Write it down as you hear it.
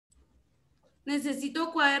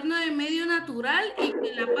Necesito cuaderno de medio natural y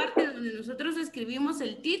en la parte donde nosotros escribimos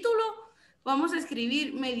el título, vamos a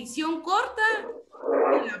escribir medición corta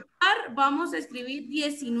y a la par vamos a escribir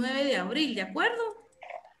 19 de abril, ¿de acuerdo?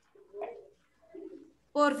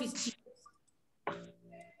 Porfis, chicos.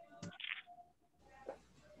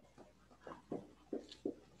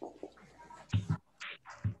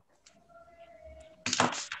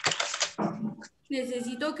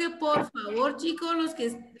 Necesito que por favor, chicos,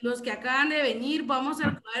 los que acaban de venir, vamos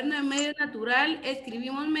al cuaderno de medio natural,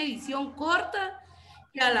 escribimos medición corta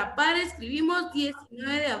y a la par escribimos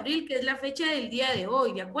 19 de abril, que es la fecha del día de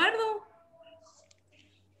hoy, ¿de acuerdo?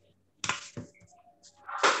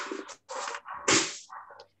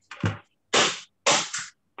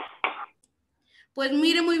 Pues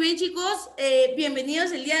mire, muy bien, chicos,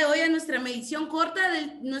 bienvenidos el día de hoy a nuestra medición corta,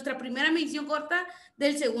 nuestra primera medición corta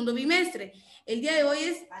del segundo bimestre. El día de hoy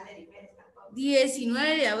es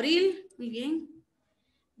 19 de abril, muy bien,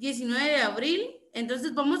 19 de abril.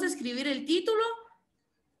 Entonces vamos a escribir el título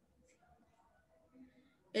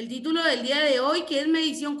del día de hoy, que es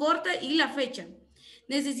medición corta, y la fecha.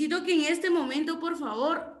 Necesito que en este momento, por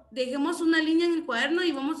favor, dejemos una línea en el cuaderno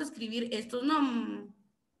y vamos a escribir estos nombres.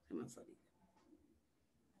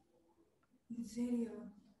 ¿En serio?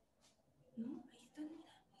 No, ahí está, mira,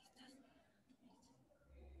 ahí está.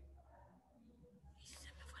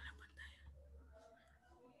 Se me fue la pantalla.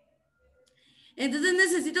 Entonces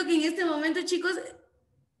necesito que en este momento, chicos,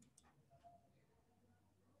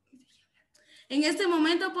 en este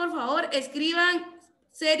momento, por favor, escriban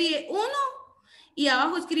serie 1 y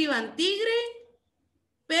abajo escriban tigre,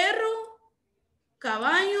 perro,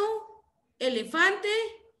 caballo, elefante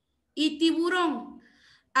y tiburón.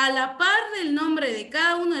 A la par del nombre de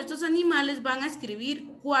cada uno de estos animales van a escribir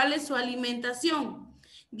cuál es su alimentación.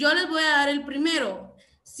 Yo les voy a dar el primero.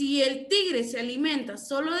 Si el tigre se alimenta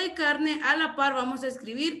solo de carne, a la par vamos a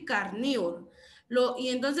escribir carnívoro. Y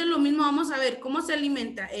entonces lo mismo vamos a ver cómo se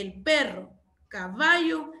alimenta el perro,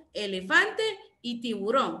 caballo, elefante y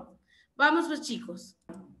tiburón. Vamos pues, chicos.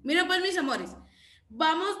 Miren pues, mis amores.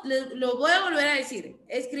 Vamos, lo voy a volver a decir.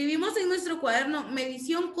 Escribimos en nuestro cuaderno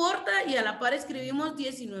medición corta y a la par escribimos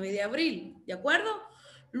 19 de abril, ¿de acuerdo?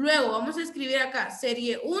 Luego vamos a escribir acá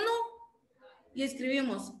serie 1 y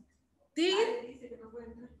escribimos tigre.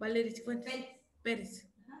 Valeria Cifuentes. Pérez.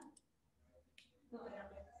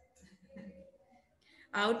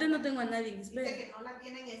 Ahorita no tengo a nadie en espera. Dice que no la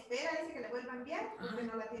tienen en espera, dice que le vuelva a enviar porque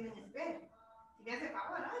no la tienen en espera. Si me hace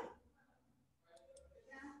favor, ay.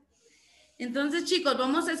 Entonces, chicos,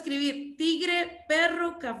 vamos a escribir tigre,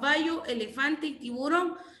 perro, caballo, elefante y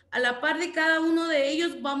tiburón. A la par de cada uno de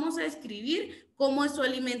ellos vamos a escribir cómo es su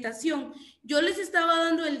alimentación. Yo les estaba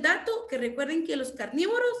dando el dato que recuerden que los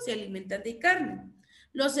carnívoros se alimentan de carne,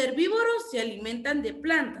 los herbívoros se alimentan de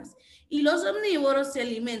plantas y los omnívoros se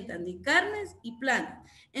alimentan de carnes y plantas.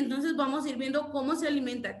 Entonces vamos a ir viendo cómo se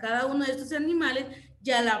alimenta cada uno de estos animales y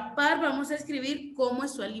a la par vamos a escribir cómo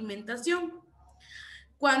es su alimentación.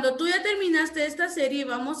 Cuando tú ya terminaste esta serie,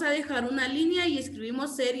 vamos a dejar una línea y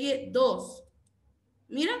escribimos serie 2.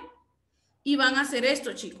 Mira, y van a hacer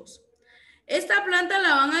esto, chicos. Esta planta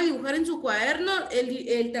la van a dibujar en su cuaderno.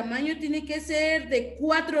 El tamaño tiene que ser de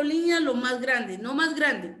 4 líneas lo más grande, no más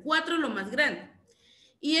grande, 4 lo más grande.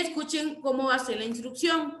 Y escuchen cómo va a ser la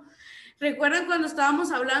instrucción. Recuerden cuando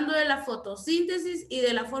estábamos hablando de la fotosíntesis y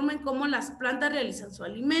de la forma en cómo las plantas realizan su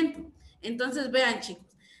alimento. Entonces, vean, chicos.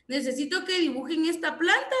 Necesito que dibujen esta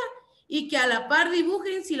planta y que a la par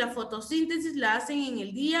dibujen si la fotosíntesis la hacen en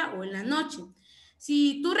el día o en la noche.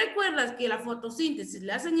 Si tú recuerdas que la fotosíntesis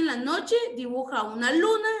la hacen en la noche, dibuja una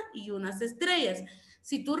luna y unas estrellas.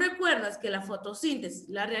 Si tú recuerdas que la fotosíntesis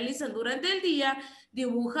la realizan durante el día,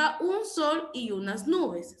 dibuja un sol y unas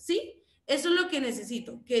nubes, ¿sí? Eso es lo que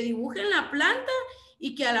necesito, que dibujen la planta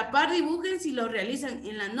y que a la par dibujen si lo realizan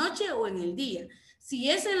en la noche o en el día.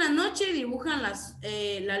 Si es en la noche, dibujan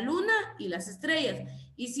la luna y las estrellas.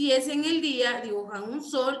 Y si es en el día, dibujan un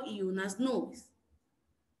sol y unas nubes.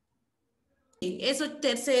 Eso,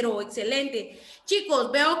 tercero, excelente.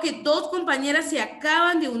 Chicos, veo que 2 compañeras se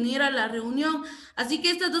acaban de unir a la reunión. Así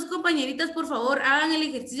que estas 2 compañeritas, por favor, hagan el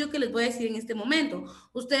ejercicio que les voy a decir en este momento.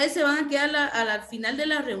 Ustedes se van a quedar al final de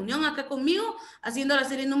la reunión acá conmigo, haciendo la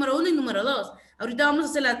serie número 1 y número 2. Ahorita vamos a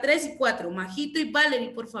hacer la 3 y 4. Majito y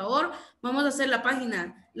Valerie, por favor, vamos a hacer la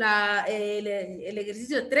página, el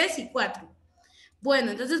ejercicio 3 y 4.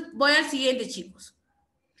 Bueno, entonces voy al siguiente, chicos.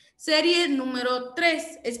 Serie número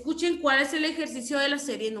 3. Escuchen cuál es el ejercicio de la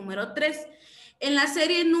serie número 3. En la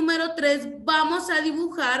serie número 3 vamos a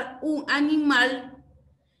dibujar un animal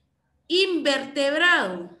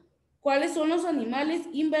invertebrado. ¿Cuáles son los animales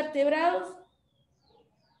invertebrados?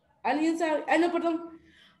 ¿Alguien sabe? Ay, no, perdón.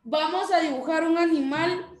 Vamos a dibujar un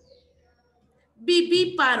animal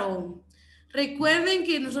vivíparo. Recuerden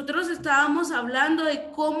que nosotros estábamos hablando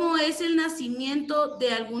de cómo es el nacimiento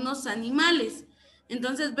de algunos animales.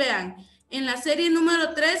 Entonces, vean, en la serie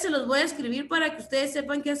número 3 se los voy a escribir para que ustedes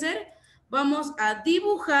sepan qué hacer. Vamos a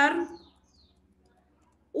dibujar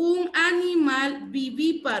un animal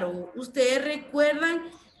vivíparo. Ustedes recuerdan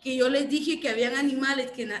que yo les dije que habían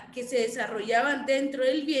animales que se desarrollaban dentro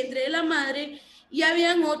del vientre de la madre y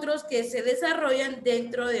habían otros que se desarrollan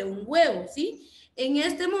dentro de un huevo, ¿sí? En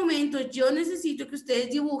este momento yo necesito que ustedes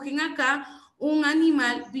dibujen acá un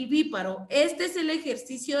animal vivíparo. Este es el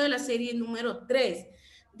ejercicio de la serie número 3.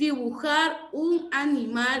 Dibujar un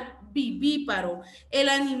animal vivíparo. El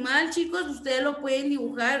animal, chicos, ustedes lo pueden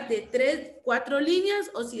dibujar de 3, 4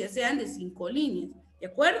 líneas o si desean de 5 líneas. ¿De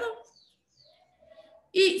acuerdo?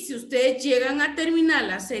 Y si ustedes llegan a terminar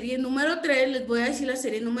la serie número 3, les voy a decir la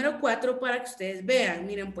serie número 4 para que ustedes vean.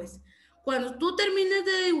 Miren pues, cuando tú termines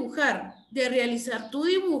de dibujar, de realizar tu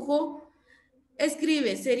dibujo,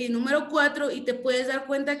 escribe serie número 4 y te puedes dar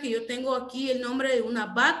cuenta que yo tengo aquí el nombre de una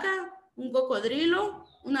vaca, un cocodrilo,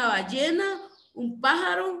 una ballena, un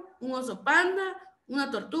pájaro, un oso panda,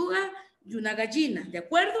 una tortuga y una gallina, ¿de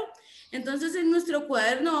acuerdo? Entonces en nuestro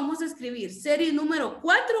cuaderno vamos a escribir serie número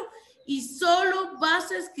 4 y solo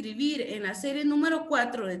vas a escribir en la serie número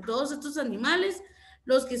 4 de todos estos animales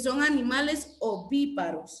los que son animales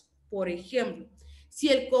ovíparos. Por ejemplo, si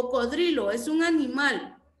el cocodrilo es un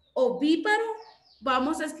animal ovíparo,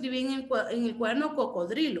 vamos a escribir en el cuaderno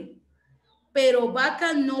cocodrilo. Pero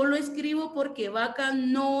vaca no lo escribo porque vaca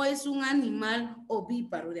no es un animal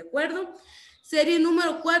ovíparo, ¿de acuerdo? Serie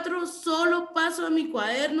número 4, solo paso a mi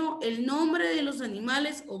cuaderno el nombre de los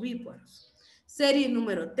animales ovíparos. Serie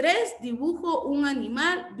número 3, dibujo un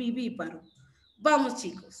animal vivíparo. Vamos,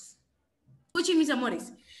 chicos. Escuchen, mis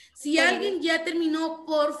amores. Si alguien ya terminó,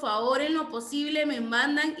 por favor, en lo posible, me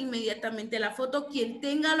mandan inmediatamente la foto, quien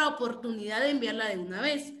tenga la oportunidad de enviarla de una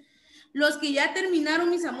vez. Los que ya terminaron,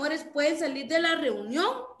 mis amores, pueden salir de la reunión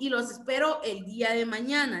y los espero el día de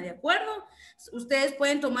mañana, ¿de acuerdo? Ustedes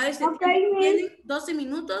pueden tomar este tiempo, tienen 12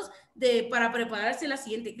 minutos para prepararse la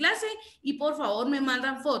siguiente clase y por favor me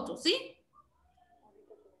mandan fotos, ¿sí?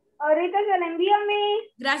 Ahorita se la envío,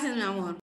 mi. Gracias, mi amor.